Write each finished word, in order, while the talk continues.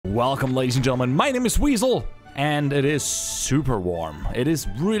Welcome, ladies and gentlemen. My name is Weasel, and it is super warm. It is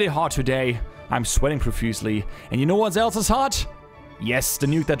really hot today. I'm sweating profusely. And you know what else is hot? Yes, the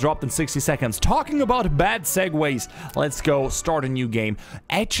nuke that dropped in 60 seconds. Talking about bad segues, let's go start a new game.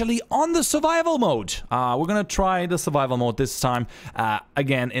 Actually, on the survival mode. We're gonna try the survival mode this time.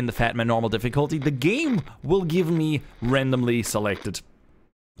 Again, in the Fatman normal difficulty. The game will give me randomly selected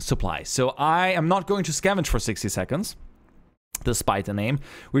supplies. So I am not going to scavenge for 60 seconds. Despite the name,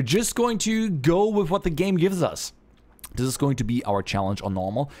 we're just going to go with what the game gives us. This is going to be our challenge on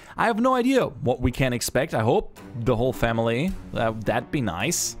normal. I have no idea what we can expect. I hope the whole family, that'd be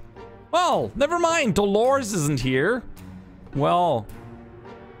nice. Well, never mind, Dolores isn't here. Well,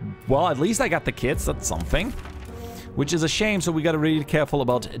 at least I got the kids, that's something. Which is a shame, so we gotta really be careful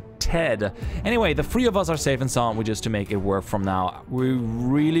about Ted. Anyway, the 3 of us are safe and sound, just to make it work from now. We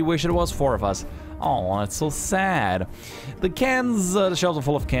really wish it was 4 of us. Oh, that's so sad. The cans, the shelves are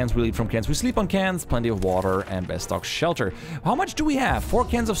full of cans. We eat from cans. We sleep on cans. Plenty of water and best stock shelter. How much do we have? 4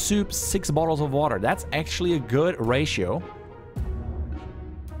 cans of soup, 6 bottles of water. That's actually a good ratio.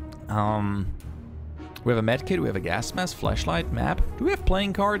 We have a med kit. We have a gas mask, flashlight, map. Do we have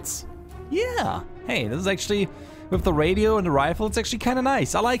playing cards? Yeah. Hey, this is actually, with the radio and the rifle, it's actually kind of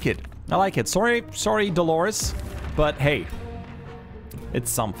nice. I like it. I like it. Sorry, Dolores, but hey,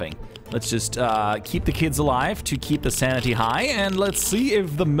 it's something. Let's just keep the kids alive to keep the sanity high, and let's see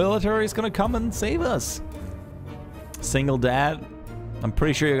if the military is gonna come and save us. Single dad. I'm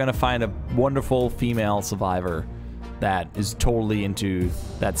pretty sure you're gonna find a wonderful female survivor that is totally into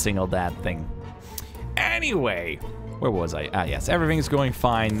that single dad thing. Anyway, where was I? Yes, everything's going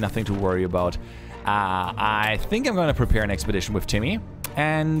fine. Nothing to worry about. I think I'm gonna prepare an expedition with Timmy.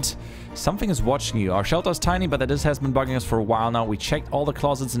 And something is watching you. Our shelter is tiny, but this has been bugging us for a while now. We checked all the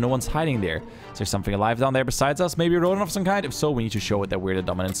closets and no one's hiding there. Is there something alive down there besides us? Maybe a rodent of some kind? If so, we need to show it that we're the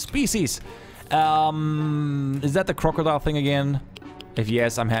dominant species. Is that the crocodile thing again? If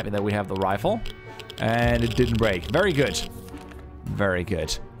yes, I'm happy that we have the rifle. And it didn't break. Very good. Very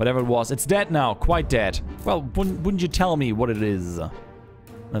good. Whatever it was, it's dead now. Quite dead. Well, wouldn't you tell me what it is?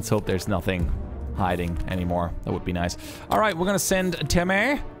 Let's hope there's nothing hiding anymore. That would be nice. All right, we're gonna send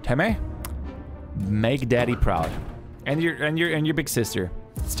Teme. Make daddy proud, and your big sister.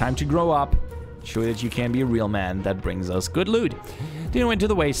 It's time to grow up. Show that you can be a real man. That brings us good loot. Then we went to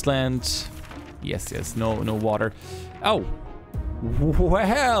the wasteland. Yes. No water. Oh,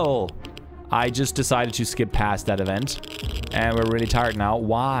 well. I just decided to skip past that event, and we're really tired now.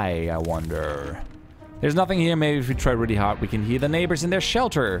 Why, I wonder? There's nothing here. Maybe if we try really hard, we can hear the neighbors in their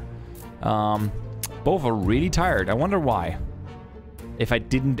shelter. Both are really tired. I wonder why. If I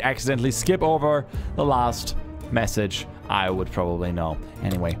didn't accidentally skip over the last message, I would probably know.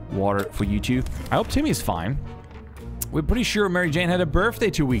 Anyway, water for you two. I hope Timmy's fine. We're pretty sure Mary Jane had a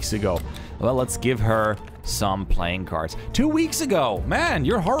birthday 2 weeks ago. Well, let's give her some playing cards. 2 weeks ago! Man,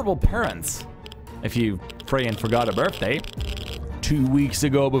 you're horrible parents. If you pray and forgot a birthday. 2 weeks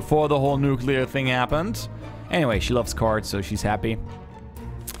ago, before the whole nuclear thing happened. Anyway, she loves cards, so she's happy.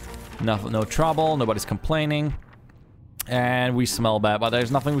 No trouble, nobody's complaining. And we smell bad, but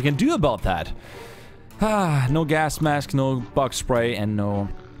there's nothing we can do about that. No gas mask, no bug spray, and no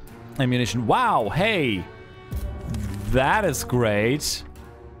ammunition. Wow, hey! That is great.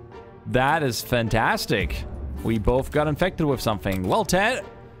 That is fantastic. We both got infected with something. Well, Ted,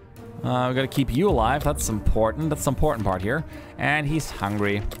 we gotta keep you alive. That's important. That's the important part here. And he's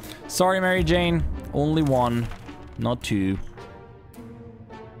hungry. Sorry, Mary Jane. Only 1, not 2.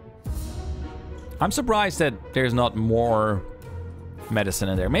 I'm surprised that there's not more medicine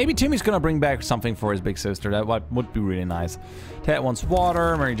in there. Maybe Timmy's gonna bring back something for his big sister. That would be really nice. Ted wants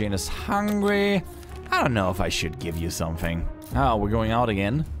water. Mary Jane is hungry. I don't know if I should give you something. Oh, we're going out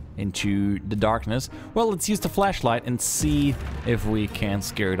again into the darkness. Well, let's use the flashlight and see if we can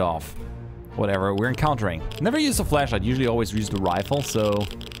scare it off. Whatever we're encountering. Never use the flashlight. Usually always use the rifle, so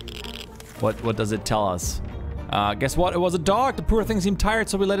what does it tell us? Guess what? It was a dog. The poor thing seemed tired,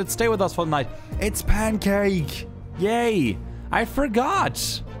 so we let it stay with us for the night. It's Pancake! Yay! I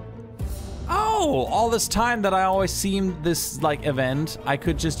forgot! Oh, all this time that I always seen this, like, event, I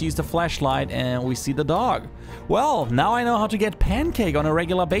could just use the flashlight and we see the dog. Well, now I know how to get Pancake on a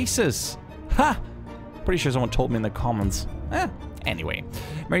regular basis. Ha! Pretty sure someone told me in the comments. Anyway.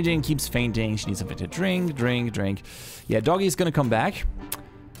 Mary Jane keeps fainting. She needs something to drink. Yeah, Doggy's gonna come back.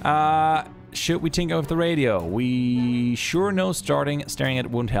 Should we tinker with the radio? We sure know staring at it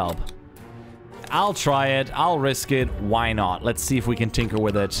won't help. I'll try it. I'll risk it. Why not? Let's see if we can tinker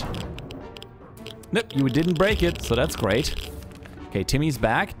with it. Nope, you didn't break it, so that's great. Okay, Timmy's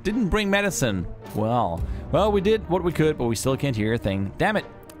back. Didn't bring medicine. Well, we did what we could, but we still can't hear a thing. Damn it.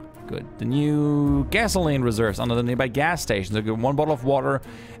 Good. The new gasoline reserves under the nearby gas station. So get 1 bottle of water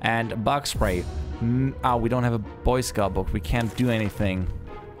and bug spray. Oh, we don't have a Boy Scout book. We can't do anything.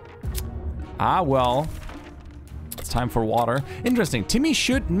 Ah, well. It's time for water. Interesting. Timmy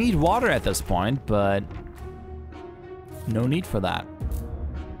should need water at this point, but no need for that.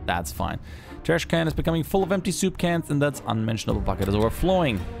 That's fine. Trash can is becoming full of empty soup cans, and that's unmentionable bucket is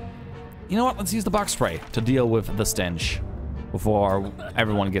overflowing. You know what? Let's use the bug spray to deal with the stench before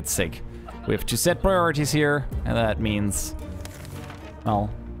everyone gets sick. We have to set priorities here, and that means, well,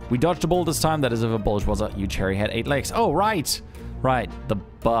 we dodged a bullet this time. That is if a bullet was a huge cherry had 8 legs. Oh, right. Right, the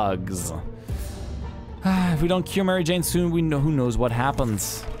bugs. If we don't cure Mary Jane soon, we know who knows what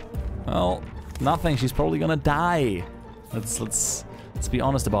happens. Well, nothing. She's probably gonna die. Let's be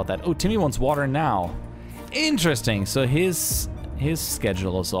honest about that. Oh, Timmy wants water now. Interesting. So his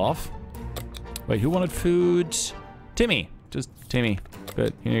schedule is off. Wait, who wanted food? Timmy. Just Timmy.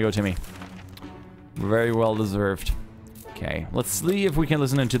 Good. Here you go, Timmy. Very well deserved. Okay, let's see if we can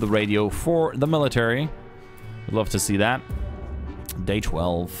listen into the radio for the military. We'd love to see that. Day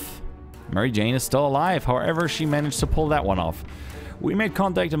 12. Mary Jane is still alive. However, she managed to pull that one off. We made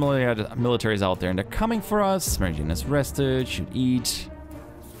contact. The military's out there and they're coming for us. Mary Jane is rested. Should eat.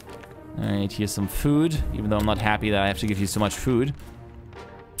 Alright, here's some food. Even though I'm not happy that I have to give you so much food.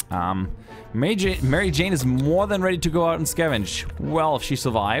 Mary Jane is more than ready to go out and scavenge. Well, if she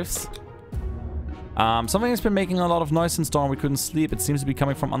survives. Something has been making a lot of noise since dawn. We couldn't sleep. It seems to be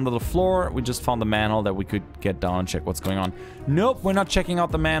coming from under the floor. We just found the manhole that we could get down and check what's going on. Nope, we're not checking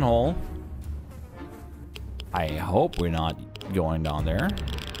out the manhole. I hope we're not going down there.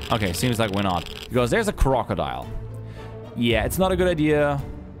 Okay, seems like we're not. Because there's a crocodile. Yeah, it's not a good idea.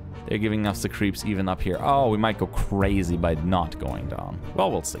 They're giving us the creeps even up here. Oh, we might go crazy by not going down.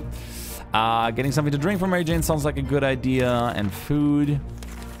 Well, we'll see. Getting something to drink from Mary Jane sounds like a good idea. And food.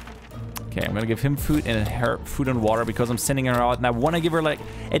 Okay, I'm gonna give him food and her food and water because I'm sending her out and I want to give her like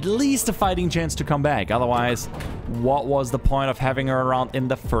at least a fighting chance to come back. Otherwise, what was the point of having her around in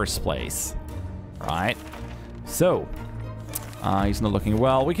the first place? Right? So, he's not looking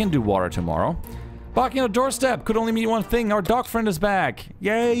well. We can do water tomorrow. Barking on the doorstep could only mean one thing. Our dog friend is back.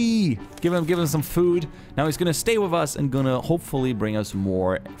 Yay! Give him some food. Now he's gonna stay with us and gonna hopefully bring us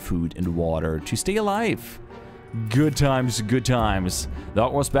more food and water to stay alive. Good times, good times. The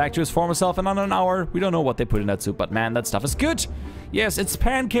dog was back to his former self in under an hour. We don't know what they put in that soup, but man, that stuff is good. Yes, it's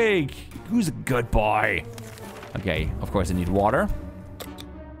Pancake. Who's a good boy? Okay, of course I need water.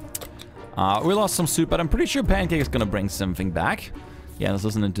 We lost some soup, but I'm pretty sure Pancake is gonna bring something back. Yeah, let's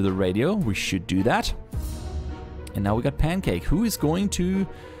listen into the radio. We should do that. And now we got Pancake, who is going to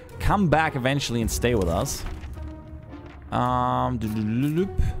come back eventually and stay with us.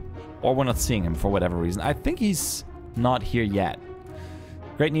 Or we're not seeing him for whatever reason. I think he's not here yet.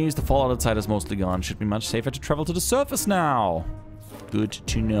 Great news, the fallout outside is mostly gone. Should be much safer to travel to the surface now. Good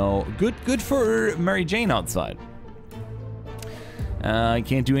to know. Good for Mary Jane outside. I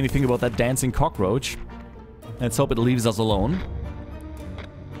can't do anything about that dancing cockroach. Let's hope it leaves us alone.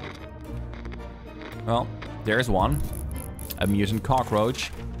 Well, there's one. A mutant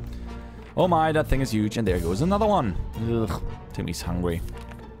cockroach. Oh my, that thing is huge. And there goes another one. Ugh, Timmy's hungry.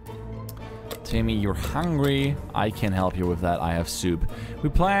 Timmy, you're hungry. I can help you with that. I have soup. We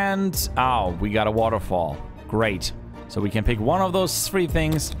planned... Oh, we got a waterfall. Great. So we can pick one of those 3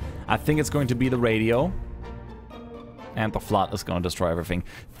 things. I think it's going to be the radio. And the flood is going to destroy everything.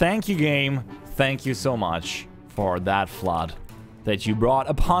 Thank you, game. Thank you so much for that flood that you brought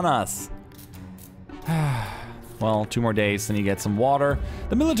upon us. Well, 2 more days, then you get some water.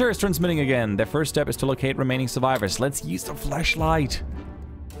 The military is transmitting again. Their first step is to locate remaining survivors. Let's use the flashlight.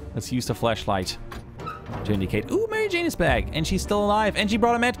 Let's use the flashlight to indicate, ooh, Mary Jane is back, and she's still alive, and she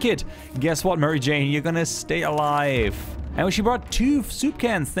brought a med kit. Guess what, Mary Jane, you're gonna stay alive. And she brought 2 soup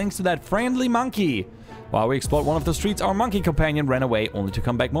cans, thanks to that friendly monkey. While we explored one of the streets, our monkey companion ran away, only to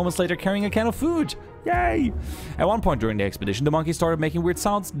come back moments later carrying a can of food. Yay! At one point during the expedition, the monkey started making weird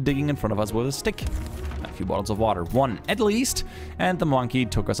sounds, digging in front of us with a stick. A few bottles of water, 1 at least, and the monkey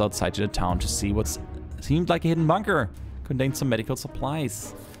took us outside to the town to see what seemed like a hidden bunker. Contained some medical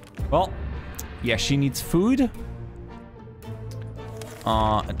supplies. Well, yeah, she needs food.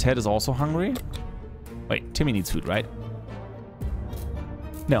 Ted is also hungry. Wait, Timmy needs food, right?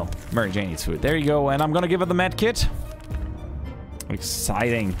 No, Mary Jane needs food. There you go, and I'm gonna give her the med kit.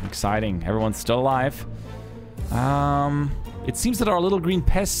 Exciting, exciting. Everyone's still alive. It seems that our little green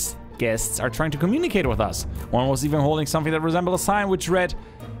pest guests are trying to communicate with us. One was even holding something that resembled a sign which read,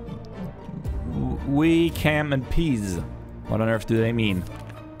 "We cam in peace." What on earth do they mean?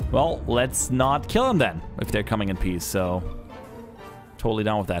 Well, let's not kill them then, if they're coming in peace, so... Totally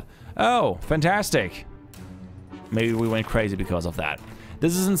down with that. Oh, fantastic. Maybe we went crazy because of that.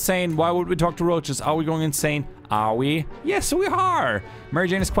 This is insane. Why would we talk to roaches? Are we going insane? Are we? Yes, we are. Mary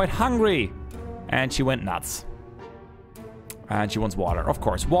Jane is quite hungry. And she went nuts. And she wants water. Of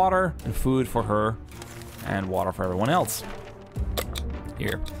course, water and food for her. And water for everyone else.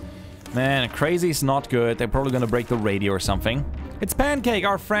 Here. Man, crazy is not good. They're probably gonna break the radio or something. It's Pancake,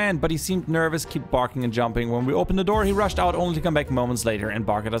 our friend, but he seemed nervous, keep barking and jumping. When we opened the door, he rushed out only to come back moments later and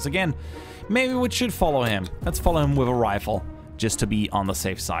bark at us again. Maybe we should follow him. Let's follow him with a rifle, just to be on the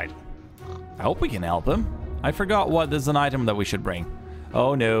safe side. I hope we can help him. I forgot what is an item that we should bring.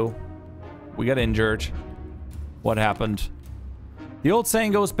 Oh no. We got injured. What happened? The old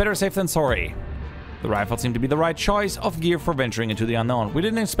saying goes, better safe than sorry. The rifle seemed to be the right choice of gear for venturing into the unknown. We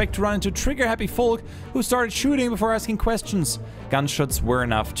didn't expect to run into trigger-happy folk who started shooting before asking questions. Gunshots were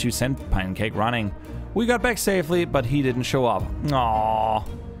enough to send Pancake running. We got back safely, but he didn't show up. Aww.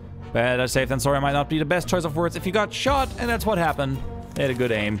 Better safe than sorry might not be the best choice of words if you got shot, and that's what happened. They had a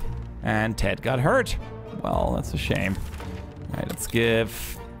good aim, and Ted got hurt. Well, that's a shame. Alright, let's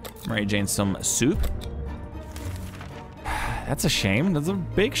give Mary Jane some soup. That's a shame. That's a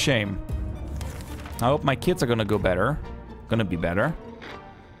big shame. I hope my kids are gonna be better.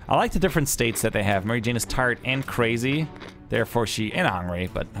 I like the different states that they have. Mary Jane is tired and crazy, therefore and hungry,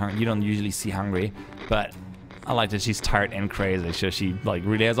 but you don't usually see hungry. But I like that she's tired and crazy, so she like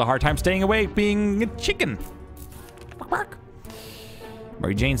really has a hard time staying awake being a chicken.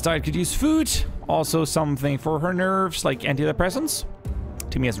 Mary Jane's diet could use food, also something for her nerves, like antidepressants.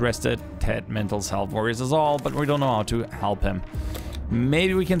 Timmy has rested. Ted, mental health worries us all, but we don't know how to help him.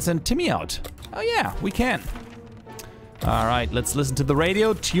 Maybe we can send Timmy out. Oh yeah, we can. All right, let's listen to the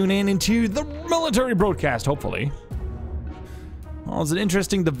radio, tune in into the military broadcast, hopefully. Well, it's an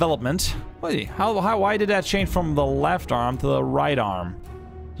interesting development. Wait, why did that change from the left arm to the right arm?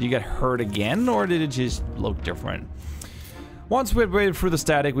 Did you get hurt again, or did it just look different? Once we had waded through the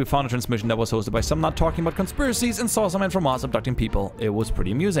static, we found a transmission that was hosted by some not talking about conspiracies and saw some men from Mars abducting people. It was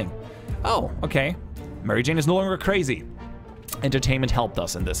pretty amusing. Oh, okay. Mary Jane is no longer crazy. Entertainment helped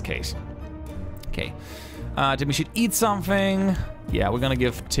us in this case. Okay. Timmy should eat something. Yeah, we're gonna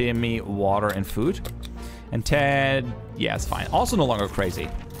give Timmy water and food. And Ted, yeah, it's fine. Also no longer crazy.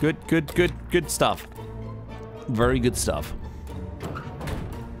 Good stuff. Very good stuff.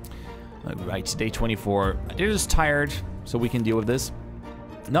 All right, day 24. They're just tired, so we can deal with this.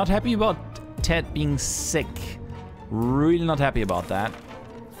 Not happy about Ted being sick. Really not happy about that.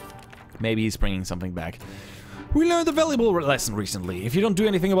 Maybe he's bringing something back. We learned a valuable lesson recently. If you don't do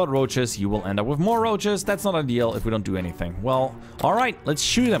anything about roaches, you will end up with more roaches. That's not ideal if we don't do anything. Well, all right, let's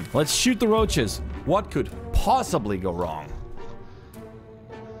shoot them. Let's shoot the roaches. What could possibly go wrong?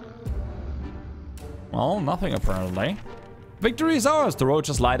 Well, nothing apparently. Victory is ours. The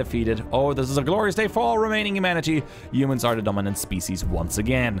roaches lie defeated. Oh, this is a glorious day for all remaining humanity. Humans are the dominant species once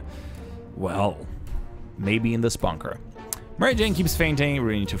again. Well, maybe in this bunker. Mary Jane keeps fainting.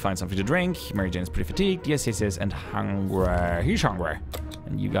 We need to find something to drink. Mary Jane is pretty fatigued. Yes, and hungry. He's hungry.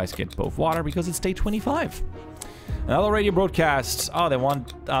 And you guys get both water because it's day 25. Another radio broadcast. Oh, they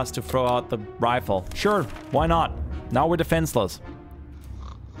want us to throw out the rifle. Sure, why not? Now we're defenseless.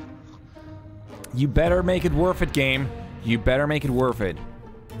 You better make it worth it, game. You better make it worth it.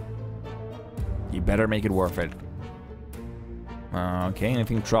 You better make it worth it. Okay,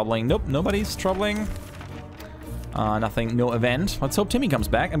 anything troubling? Nope, nobody's troubling. Nothing, no event. Let's hope Timmy comes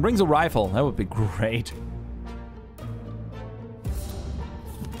back and brings a rifle. That would be great.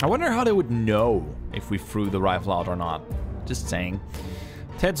 I wonder how they would know if we threw the rifle out or not. Just saying.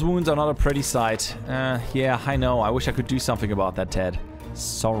 Ted's wounds are not a pretty sight. Yeah, I know. I wish I could do something about that, Ted.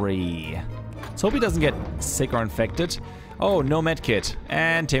 Sorry. Let's hope he doesn't get sick or infected. Oh, no medkit.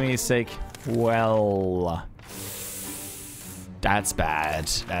 And Timmy is sick. Well... that's bad.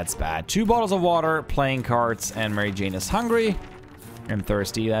 That's bad. 2 bottles of water, playing cards, and Mary Jane is hungry. And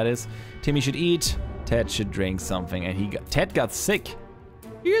thirsty, that is. Timmy should eat. Ted should drink something. And Ted got sick.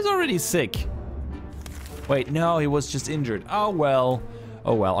 He is already sick. Wait, no, he was just injured. Oh, well.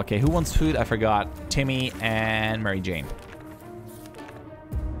 Oh, well. Okay, who wants food? I forgot. Timmy and Mary Jane.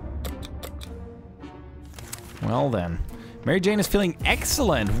 Well, then. Mary Jane is feeling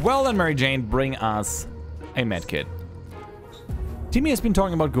excellent. Well, then, Mary Jane, bring us a medkit. Timmy has been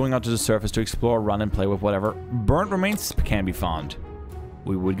talking about going out to the surface to explore, run, and play with whatever burnt remains can be found.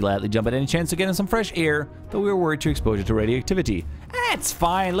 We would gladly jump at any chance to get in some fresh air, though we were worried to exposure to radioactivity. It's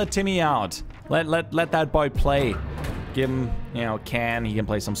fine, let Timmy out. Let that boy play. Give him, you know, he can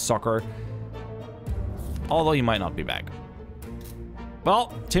play some soccer. Although he might not be back.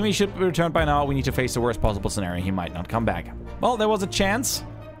 Well, Timmy should be returned by now. We need to face the worst possible scenario. He might not come back. Well, there was a chance.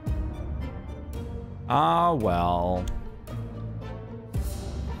 Ah, well.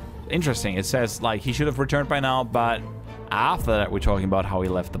 Interesting. It says, like, he should have returned by now, but after that, we're talking about how he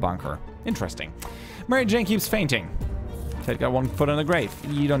left the bunker. Interesting. Mary Jane keeps fainting. Ted got one foot in the grave.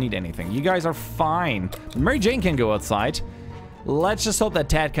 You don't need anything. You guys are fine. Mary Jane can go outside. Let's just hope that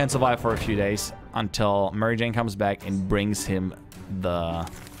Ted can survive for a few days until Mary Jane comes back and brings him the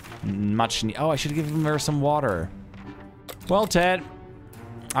much need. Oh, I should give him some water. Well, Ted,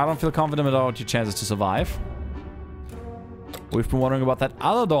 I don't feel confident at all with your chances to survive. We've been wondering about that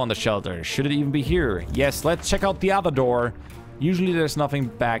other door in the shelter. Should it even be here? Yes, let's check out the other door. Usually there's nothing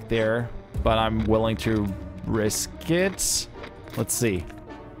back there, but I'm willing to risk it. Let's see.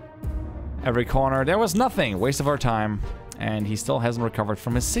 Every corner, there was nothing. Waste of our time. And he still hasn't recovered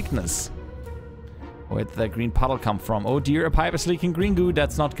from his sickness. Where did that green puddle come from? Oh dear, a pipe is leaking green goo.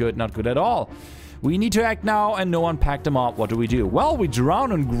 That's not good, not good at all. We need to act now, and no one packed them up. What do we do? Well, we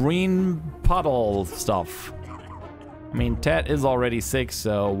drown in green puddle stuff. I mean, Ted is already sick,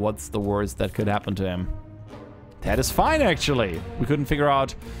 so what's the worst that could happen to him? Ted is fine, actually. We couldn't figure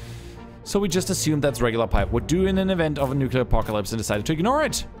out, so we just assumed that's regular pipe would do in an event of a nuclear apocalypse and decided to ignore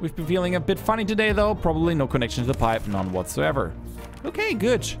it. We've been feeling a bit funny today, though. Probably no connection to the pipe, none whatsoever. Okay,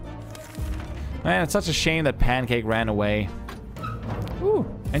 good. Man, it's such a shame that Pancake ran away. Ooh,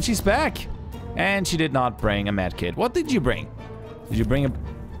 and she's back. And she did not bring a med kit. What did you bring? Did you bring a...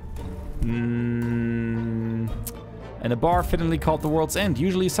 And a bar fittingly called the World's End.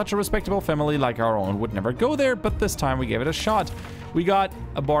 Usually such a respectable family like our own would never go there, but this time we gave it a shot. We got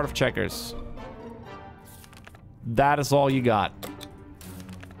a board of checkers. That is all you got.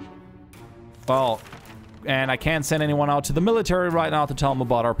 Well, and I can't send anyone out to the military right now to tell them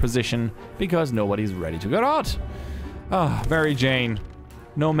about our position because nobody's ready to get out. Ah, Mary Jane.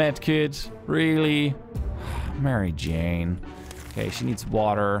 No med kit. Really? Mary Jane. Okay, she needs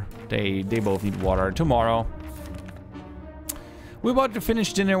water. They both need water. Tomorrow. We were about to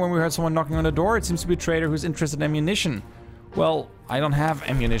finish dinner when we heard someone knocking on the door. It seems to be a trader who's interested in ammunition. Well, I don't have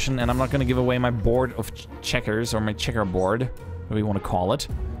ammunition, and I'm not going to give away my board of checkers, or my checkerboard, whatever you want to call it.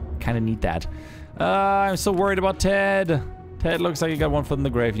 Kind of need that. I'm so worried about Ted. Ted looks like he got one foot in the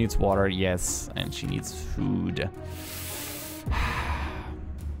grave. He needs water, yes, and she needs food.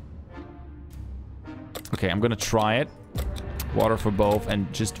 Okay, I'm going to try it. Water for both,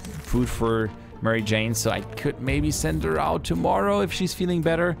 and just food for Mary Jane, so I could maybe send her out tomorrow if she's feeling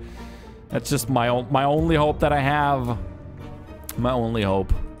better. That's just my only hope that I have. My only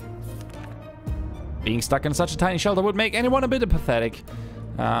hope. Being stuck in such a tiny shelter would make anyone a bit pathetic.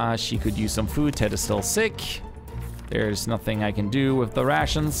 She could use some food. Ted is still sick. There's nothing I can do with the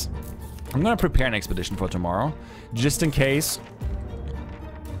rations. I'm gonna prepare an expedition for tomorrow, just in case.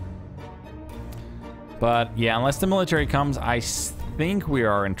 But yeah, unless the military comes, I think we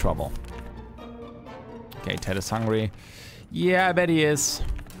are in trouble. Okay, Ted is hungry. Yeah, I bet he is.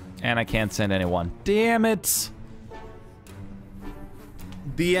 And I can't send anyone. Damn it.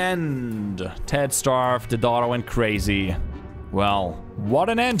 The end. Ted starved. The daughter went crazy. Well, what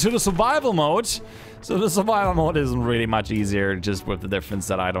an end to the survival mode. So the survival mode isn't really much easier, just with the difference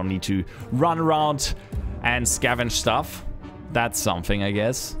that I don't need to run around and scavenge stuff. That's something, I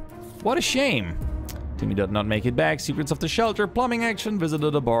guess. What a shame. Timmy did not make it back. Secrets of the shelter. Plumbing action.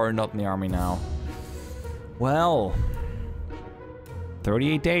 Visited a bar. Not in the army now. Well,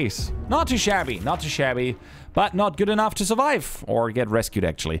 38 days. Not too shabby, not too shabby, but not good enough to survive or get rescued,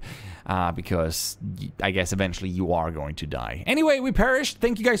 actually, because I guess eventually you are going to die. Anyway, we perished.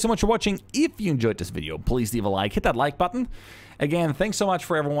 Thank you guys so much for watching. If you enjoyed this video, please leave a like, hit that like button. Again, thanks so much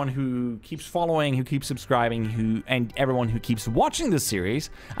for everyone who keeps following, who keeps subscribing, and everyone who keeps watching this series.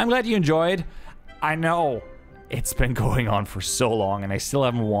 I'm glad you enjoyed. I know it's been going on for so long and I still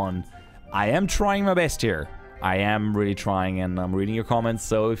haven't won. I am trying my best here. I am really trying, and I'm reading your comments,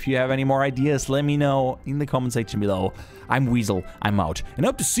 so if you have any more ideas, let me know in the comment section below. I'm Weasel, I'm out, and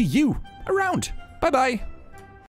hope to see you around. Bye-bye.